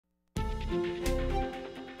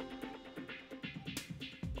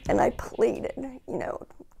And I pleaded,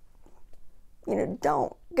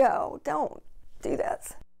 don't go, don't do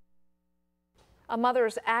this. A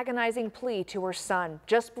mother's agonizing plea to her son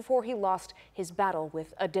just before he lost his battle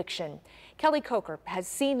with addiction. Kelly Coker has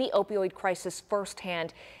seen the opioid crisis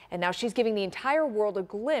firsthand, and now she's giving the entire world a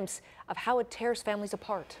glimpse of how it tears families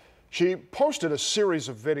apart. She posted a series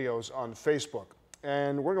of videos on Facebook,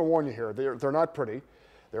 and we're going to warn you here, they're not pretty,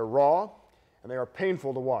 they're raw, and they are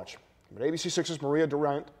painful to watch. But ABC6's Maria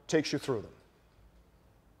Durant takes you through them.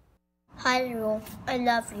 Hi, Joel. I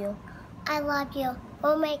love you. I love you.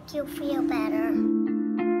 We'll make you feel better.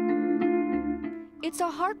 It's a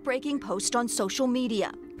heartbreaking post on social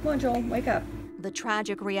media. Come on, Joel, wake up. The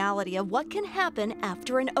tragic reality of what can happen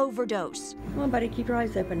after an overdose. Come on, buddy, keep your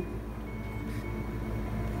eyes open.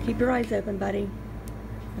 Keep your eyes open, buddy.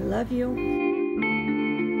 I love you.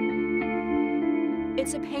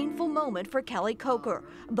 It's a painful moment for Kelly Coker,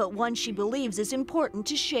 but one she believes is important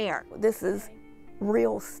to share. This is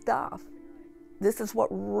real stuff. This is what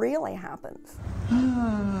really happens.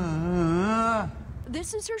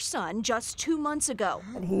 This is her son just 2 months ago.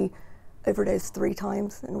 And he overdosed 3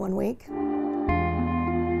 times in 1 week.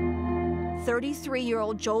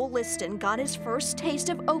 33-year-old Joel Liston got his first taste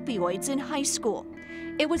of opioids in high school.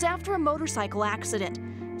 It was after a motorcycle accident.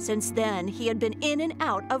 Since then, he had been in and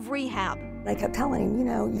out of rehab. I kept telling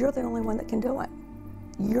him, you're the only one that can do it.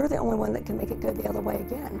 You're the only one that can make it go the other way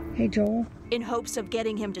again. Hey, Joel. In hopes of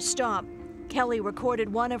getting him to stop, Kelly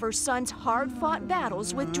recorded one of her son's hard-fought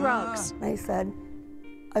battles with drugs. I said,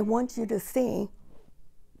 I want you to see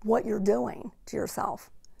what you're doing to yourself.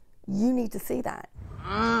 You need to see that.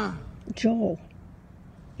 Joel,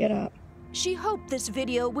 get up. She hoped this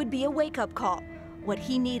video would be a wake-up call, what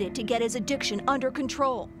he needed to get his addiction under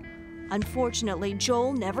control. Unfortunately,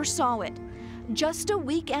 Joel never saw it. Just a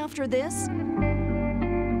week after this,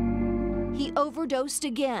 he overdosed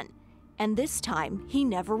again, and this time he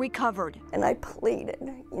never recovered. And I pleaded,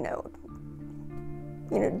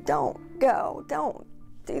 don't go, don't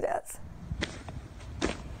do this.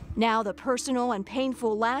 Now the personal and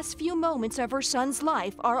painful last few moments of her son's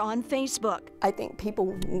life are on Facebook. I think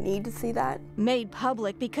people need to see that. Made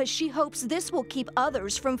public because she hopes this will keep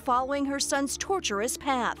others from following her son's torturous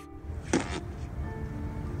path.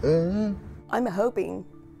 I'm hoping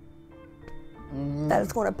that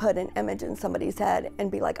it's going to put an image in somebody's head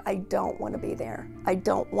and be like, I don't want to be there. I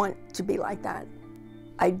don't want to be like that.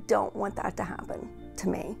 I don't want that to happen to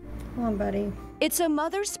me. Come on, buddy. It's a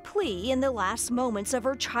mother's plea in the last moments of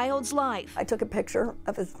her child's life. I took a picture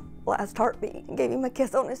of his last heartbeat and gave him a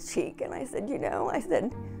kiss on his cheek. And I said,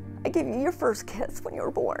 I gave you your first kiss when you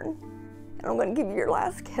were born. And I'm going to give you your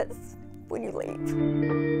last kiss when you leave.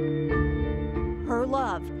 Her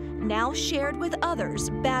love, now shared with others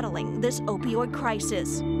battling this opioid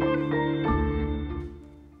crisis.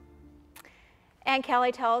 And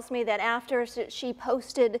Kelly tells me that after she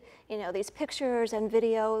posted, these pictures and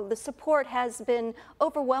video, the support has been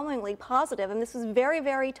overwhelmingly positive, and this was very,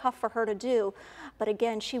 very tough for her to do. But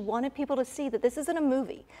again, she wanted people to see that this isn't a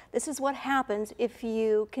movie. This is what happens if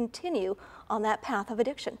you continue on that path of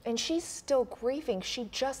addiction. And she's still grieving. She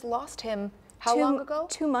just lost him. How long ago?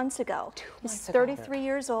 2 months ago. He's 33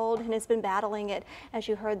 years old and has been battling it, as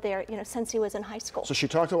you heard there, since he was in high school. So she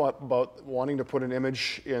talked a lot about wanting to put an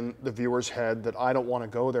image in the viewer's head that I don't want to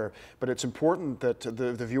go there. But it's important that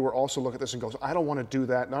the viewer also look at this and goes, I don't want to do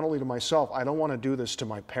that, not only to myself, I don't want to do this to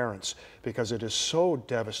my parents, because it is so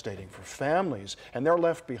devastating for families, and they're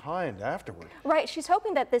left behind afterward. Right. She's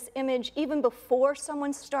hoping that this image, even before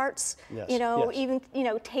someone starts, even,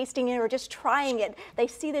 tasting it or just trying it, they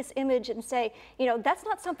see this image and say, that's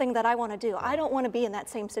not something that I want to do. I don't want to be in that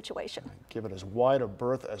same situation. Give it as wide a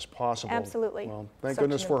berth as possible. Absolutely. Well, thank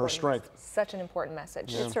goodness for her strength. Such an important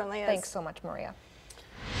message. It certainly is. Thanks so much, Maria.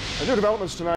 New developments tonight.